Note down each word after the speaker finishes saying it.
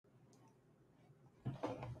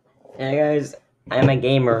Hey guys, I'm a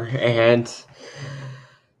gamer, and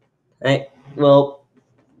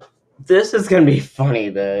this is gonna be funny,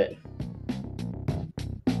 but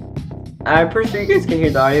I'm pretty sure you guys can hear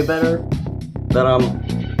the audio better. But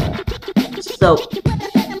so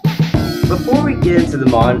before we get into the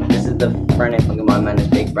mod, this is the FNF Mod Madness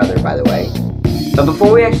Big Brother, by the way. But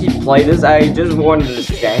before we actually play this, I just wanted to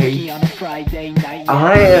say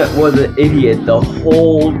I was an idiot the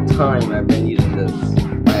whole time I've been using this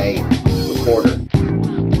recorder.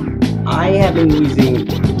 I was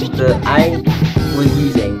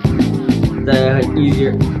using the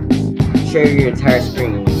share your entire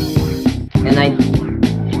screen, and I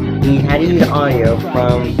had to use audio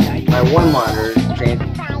from my one monitor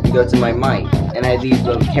to go to my mic, and I used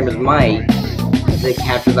the camera's mic to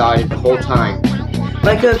capture the audio the whole time.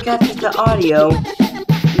 But I could have captured the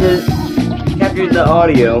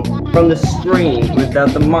audio from the screen without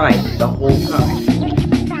the mic the whole time.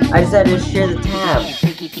 I just had to share the tab.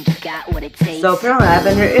 So apparently I've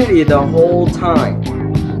been an idiot the whole time.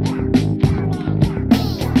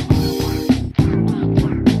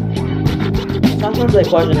 Sometimes I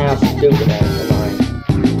question how stupid I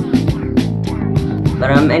am.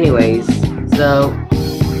 But anyways, so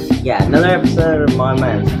yeah, another episode of Mod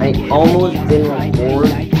Madness. I almost didn't record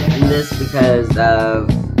this because of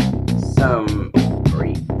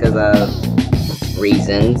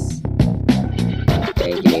reasons.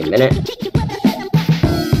 Okay, give me a minute.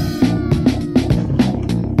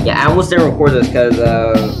 Yeah, I almost didn't record this because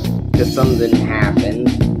something happened.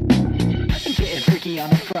 Getting freaky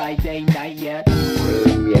on a Friday night yet?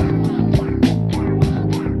 Yeah.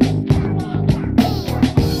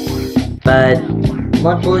 But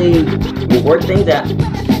luckily, it worked things out.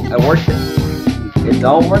 It's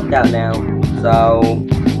all worked out now, so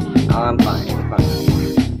I'm fine.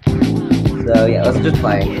 So yeah, let's just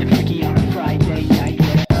play.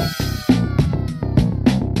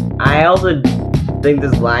 I also think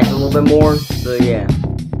this lags a little bit more, so yeah.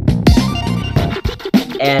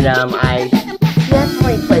 And I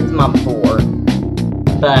definitely played this mod before,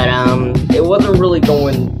 but it wasn't really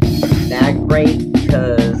going that great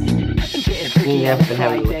because you have to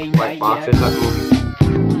have like box or something.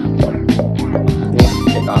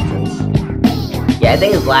 Pick options. Yeah, I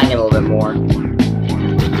think it's lagging a little bit more.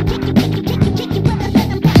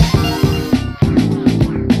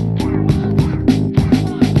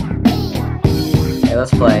 Okay,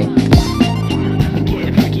 let's play.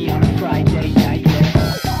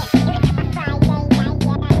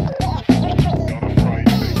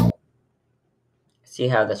 See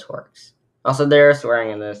how this works. Also, they're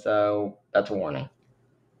swearing in this, so that's a warning.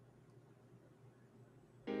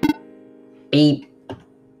 Beep.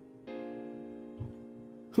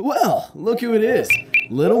 Well, look who it is.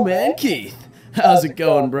 Little man Keith. How's it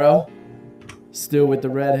going, bro? Still with the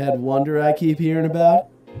redhead wonder I keep hearing about?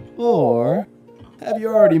 Or have you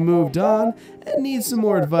already moved on and need some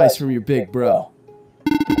more advice from your big bro?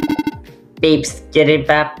 Beeps, get it,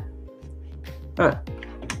 bap. Huh.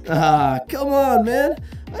 Ah, come on, man.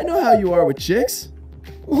 I know how you are with chicks.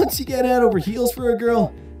 Once you get head over heels for a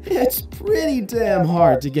girl, it's pretty damn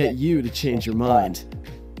hard to get you to change your mind.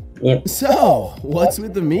 Yep. So, what's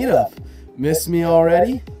with the meetup? Miss me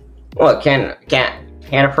already? Well, can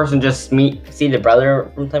a person just see the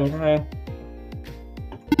brother from time to time?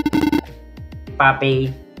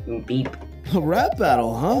 Poppy, beep. A rap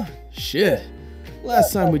battle, huh? Shit.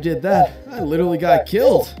 Last time we did that, I literally got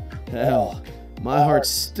killed. Hell, my heart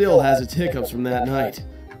still has its hiccups from that night.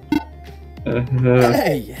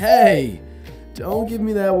 Hey! Don't give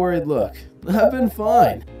me that worried look. I've been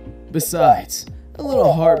fine. Besides, a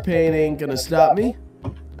little heart pain ain't gonna stop me.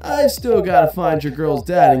 I've still gotta find your girl's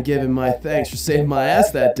dad and give him my thanks for saving my ass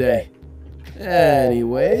that day.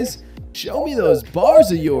 Anyways, show me those bars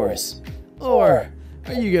of yours. Or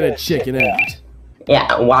are you gonna chicken out?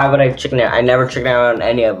 Yeah, why would I chicken out? I never chicken out on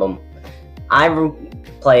any of them. I've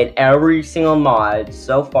played every single mod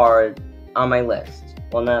so far on my list.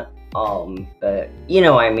 Well, not all of them, but you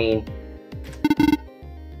know what I mean.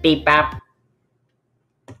 Beep bap.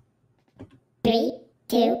 3,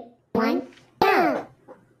 2, 1, go!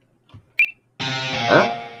 Huh?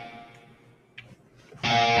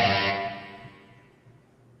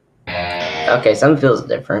 Okay, something feels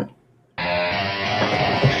different.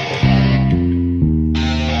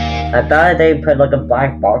 I thought they put like a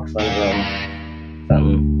black box on them.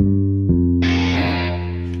 Something.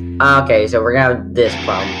 Okay, so we're gonna have this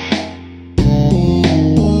problem.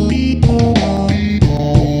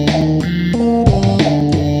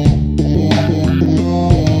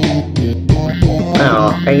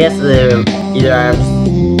 I guess either I'm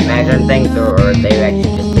imagining things or they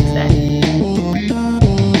actually just fixed that.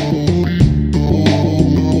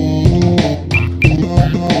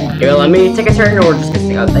 take a turn or just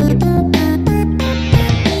gonna oh, thank you.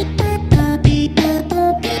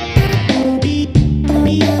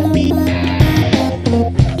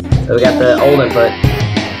 So we got the old input.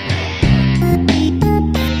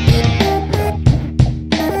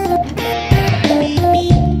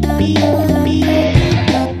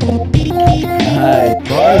 Hi,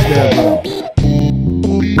 bars there, bro.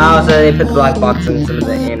 Oh, so they put the black box in some of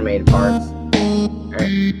the animated parts.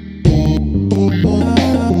 Alright.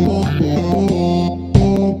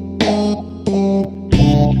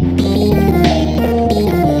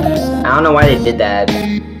 I don't know why they did that.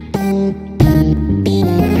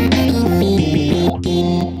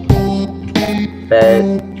 But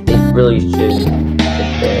they really should put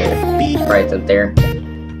their sprites up there.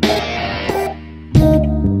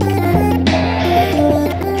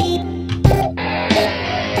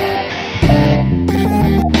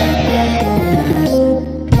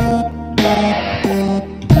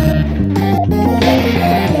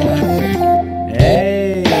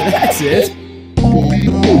 Hey, that's it.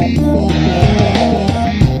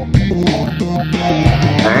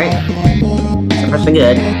 Alright. So far so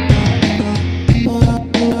good.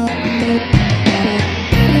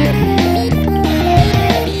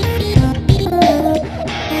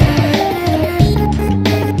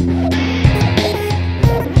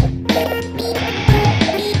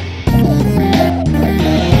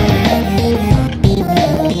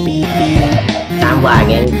 I'm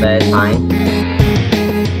lagging, but it's fine.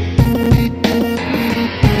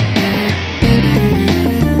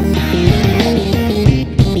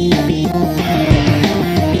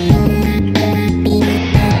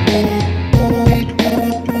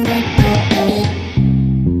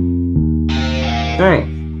 Alright.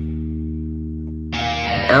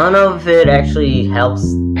 I don't know if it actually helps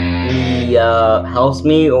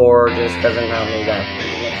me or just doesn't help me, that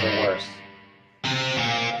makes it worse.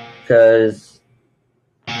 Cause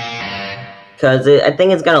I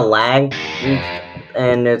think it's gonna lag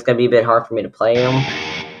and it's gonna be a bit hard for me to play them.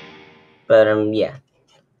 But yeah.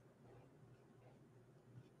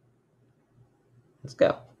 Let's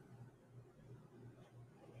go.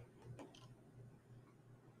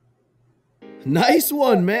 Nice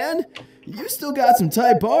one, man. You still got some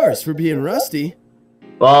tight bars for being rusty.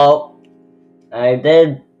 Well, I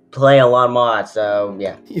did play a lot of mods, so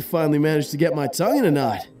yeah. You finally managed to get my tongue in a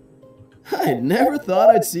knot. I never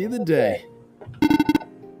thought I'd see the day.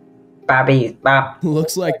 Bobby, Bob.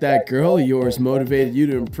 Looks like that girl of yours motivated you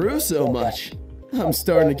to improve so much. I'm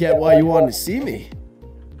starting to get why you wanted to see me.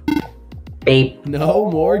 Beep.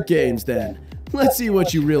 No more games then. Let's see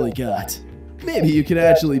what you really got. Maybe you can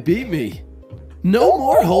actually beat me. No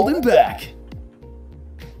more holding back.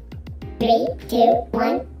 3, 2,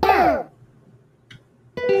 1, go!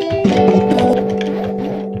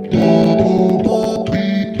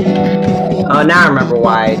 Oh, now I remember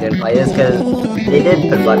why I didn't play this, because they did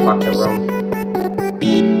put Black Box in the room.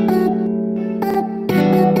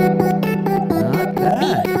 Not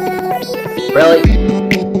bad. Really?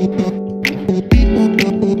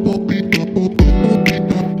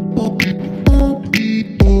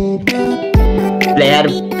 They had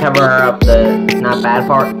to cover up the not bad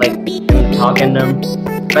part, like him talking to him,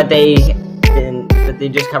 but they didn't. But they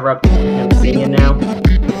just cover up him singing now.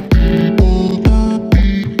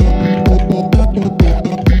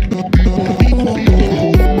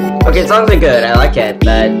 Okay, songs are good. I like it,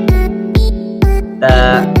 but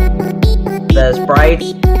the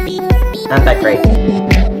sprites not that great.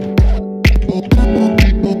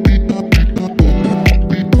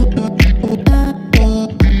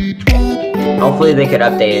 Hopefully they could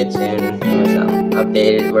update it soon or something.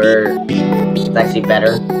 Update it where it's actually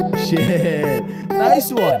better. Shit.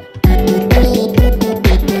 Nice one.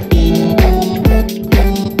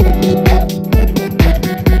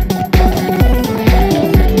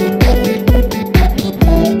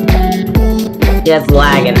 Yeah, it's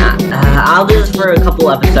lagging. I'll do this for a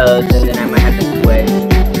couple episodes and then I might have to switch.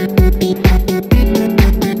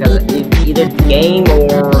 Because it's either the game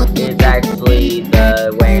or it's actually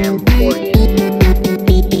the way I'm recording it.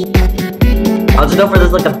 I'll just go for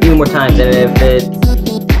this like a few more times, and if it's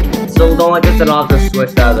still going like this, then I'll just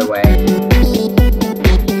switch the other way.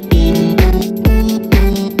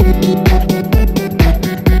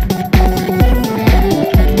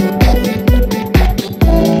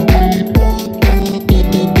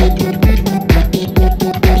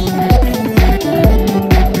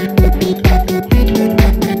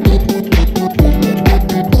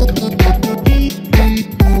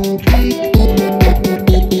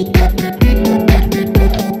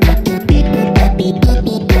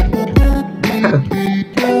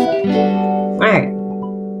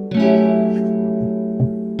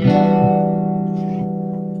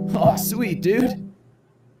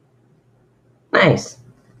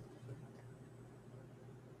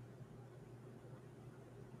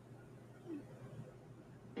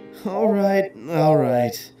 Alright,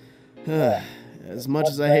 alright. As much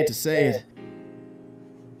as I hate to say it,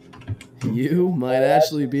 you might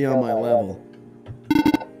actually be on my level.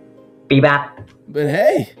 Bebop. But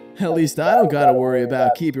hey, at least I don't gotta worry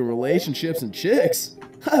about keeping relationships and chicks.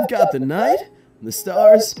 I've got the night, the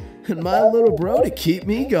stars, and my little bro to keep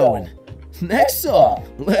me going. Next song,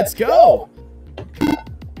 let's go!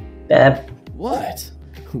 Beb. What?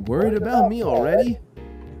 Worried about me already?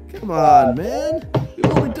 Come on, man.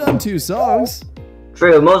 We've only done 2 songs.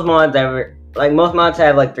 True, most mods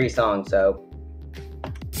have like 3 songs, so.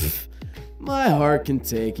 My heart can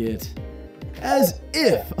take it. As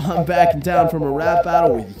if I'm backing down from a rap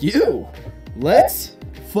battle with you. Let's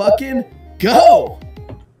fucking go!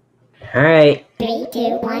 Alright. 3,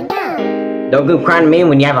 2, 1, go! Don't go crying to me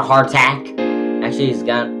when you have a heart attack.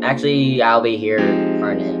 Actually, I'll be here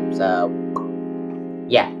crying to him, so.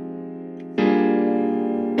 Yeah.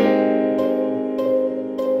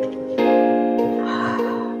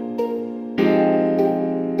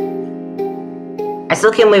 I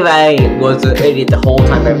still can't believe I was an idiot the whole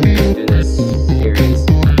time I've been doing this series.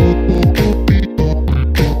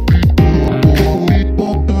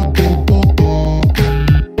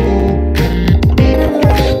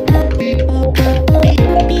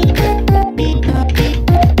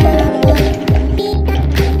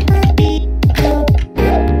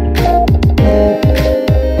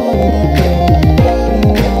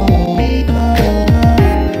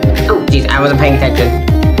 Oh, jeez, I wasn't paying attention.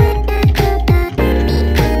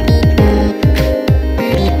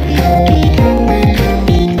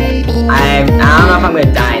 I don't know if I'm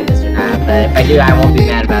gonna die in this or not, but if I do, I won't be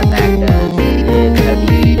mad about that because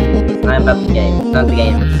it's not about the game. It's not the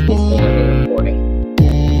game, it's the recording.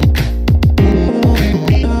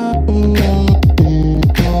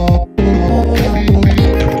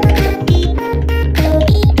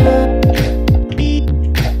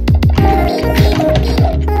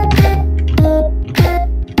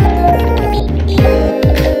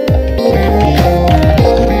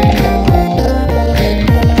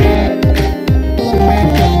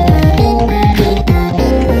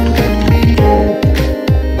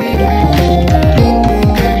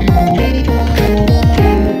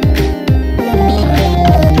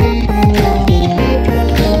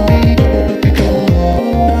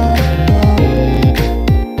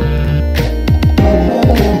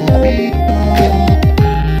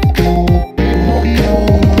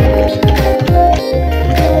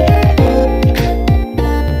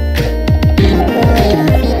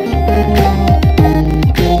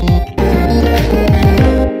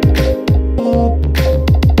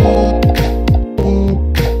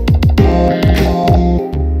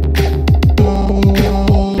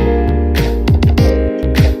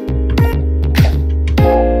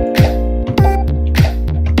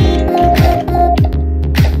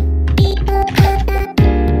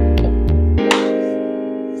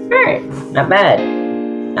 Not bad.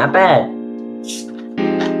 Not bad.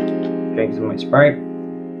 Drink some of my Sprite.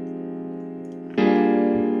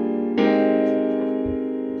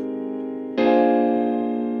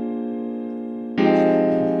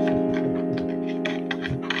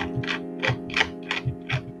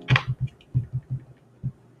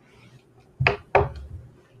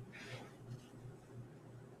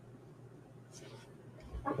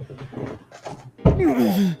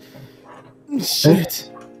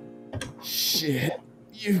 Shit. Shit.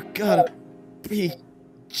 You gotta be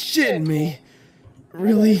shitting me.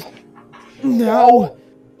 Really? No?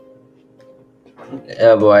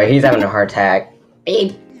 Oh boy, he's having a heart attack.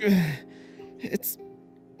 Beep. It's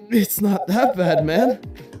not that bad, man.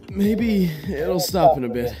 Maybe it'll stop in a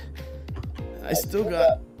bit. I still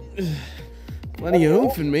got plenty of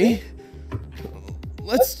oomph in me.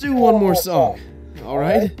 Let's do one more song,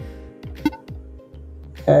 alright?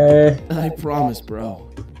 I promise, bro.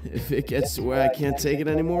 If it gets to where I can't take it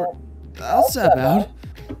anymore, I'll step out.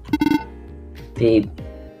 Beep.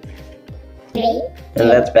 3, And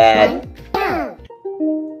that's bad. 1, go!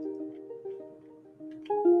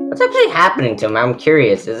 What's actually happening to him? I'm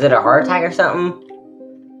curious. Is it a heart attack or something?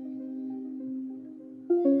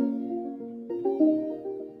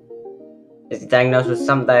 Is he diagnosed with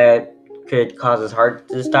something that could cause his heart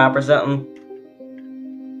to stop or something?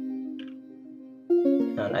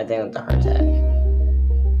 No, I think it's a heart attack.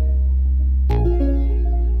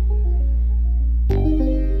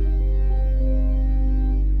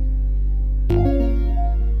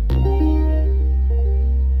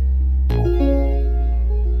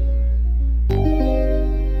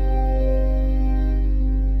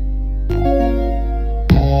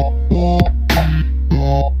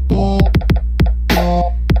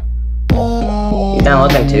 He's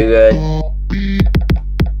not looking too good.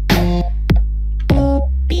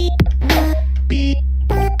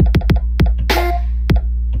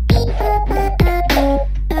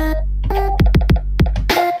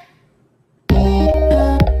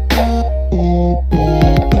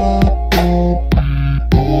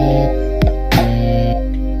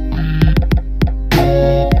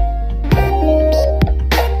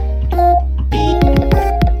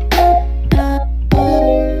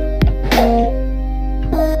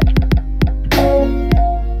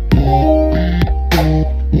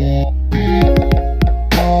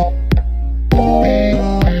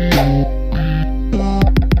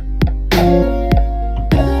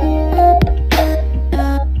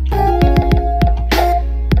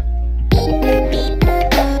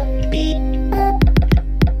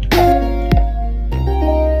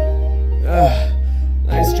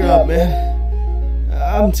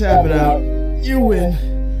 tap it out. You win.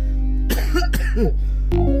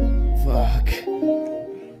 Fuck.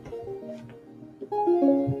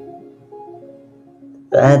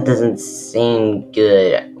 That doesn't seem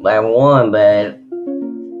good. I won, but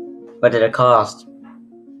what did it cost?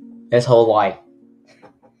 His whole life.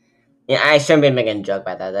 Yeah, I shouldn't be making a joke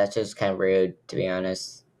about that. That's just kind of rude, to be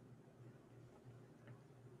honest.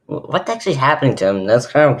 What's actually happening to him? That's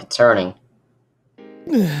kind of concerning.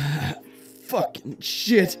 Fucking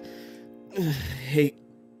shit. Hate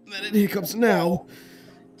that it hiccups now.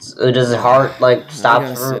 So does his heart, like, stop I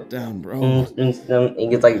gotta for sit down, bro. he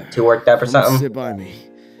gets, like, too worked up or something? Sit by me.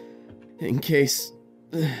 In case...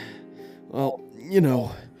 Well, you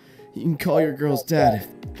know, you can call your girl's dad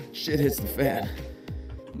if shit hits the fan.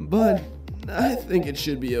 But I think it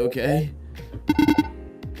should be okay.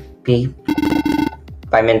 Beep.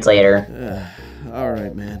 5 minutes later.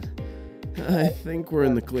 Alright, man. I think we're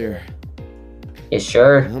in the clear. You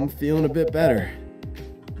sure? I'm feeling a bit better.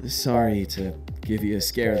 Sorry to give you a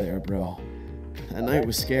scare there, bro. That night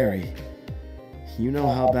was scary. You know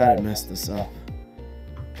how bad it messed us up.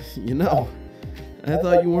 You know, I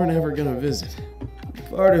thought you weren't ever gonna visit.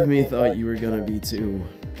 Part of me thought you were gonna be too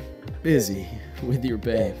busy with your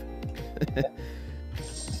babe.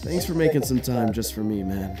 Thanks for making some time just for me,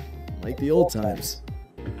 man. Like the old times.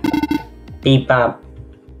 Beep bop.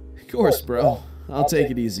 Of course, bro. I'll take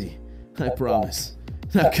it easy. I promise.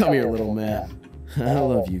 Now come here, little man. I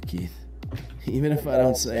love you, Keith. Even if I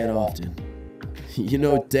don't say it often. You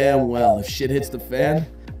know damn well if shit hits the fan,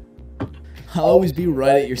 I'll always be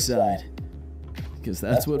right at your side. Because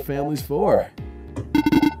that's what family's for.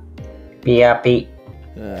 Beep beep.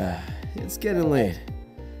 It's getting late.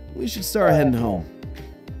 We should start heading home.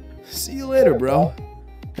 See you later, bro.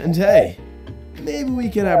 And hey, maybe we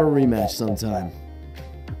can have a rematch sometime.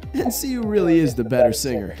 And see who really is the better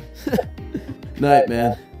singer. Night,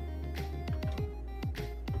 man.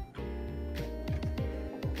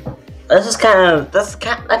 That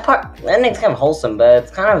ending's kind of wholesome, but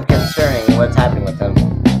it's kind of concerning what's happening with them.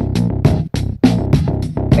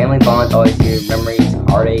 Family bonds always here, memories,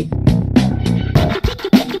 heartache,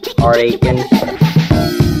 heartaching.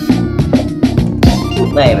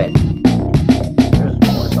 Wait a minute. There's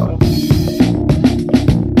more songs.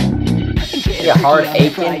 Yeah,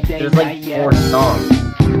 heartaching. There's like 4 songs.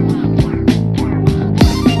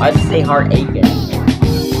 Why does it say heartaching?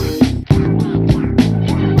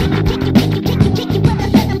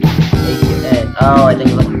 Oh, I think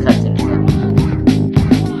it like cuts it.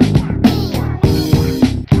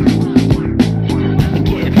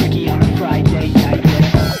 Getting freaky on a Friday night.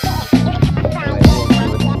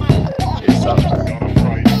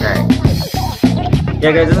 Alright.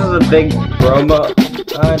 Yeah, guys, this is a big promo.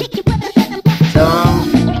 So,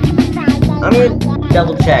 I'm gonna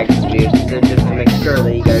double check this video just to make sure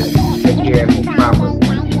that you guys can hear me properly.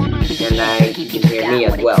 And you can hear me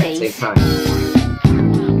as well at the same time.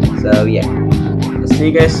 So, yeah. I'll see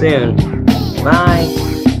you guys soon. Bye.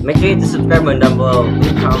 Make sure you hit the subscribe button down below.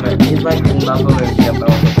 Leave a comment. Leave a like and love over and jump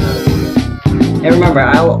on another video. And remember,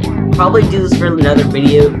 I will probably do this for another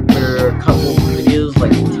video, for a couple videos,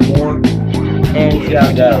 like 2 more. And see how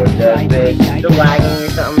it goes. If you're lagging or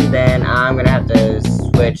something, then I'm gonna have to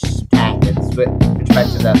switch tactics, switch back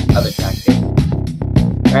to the other tactic.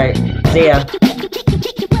 Alright, see ya.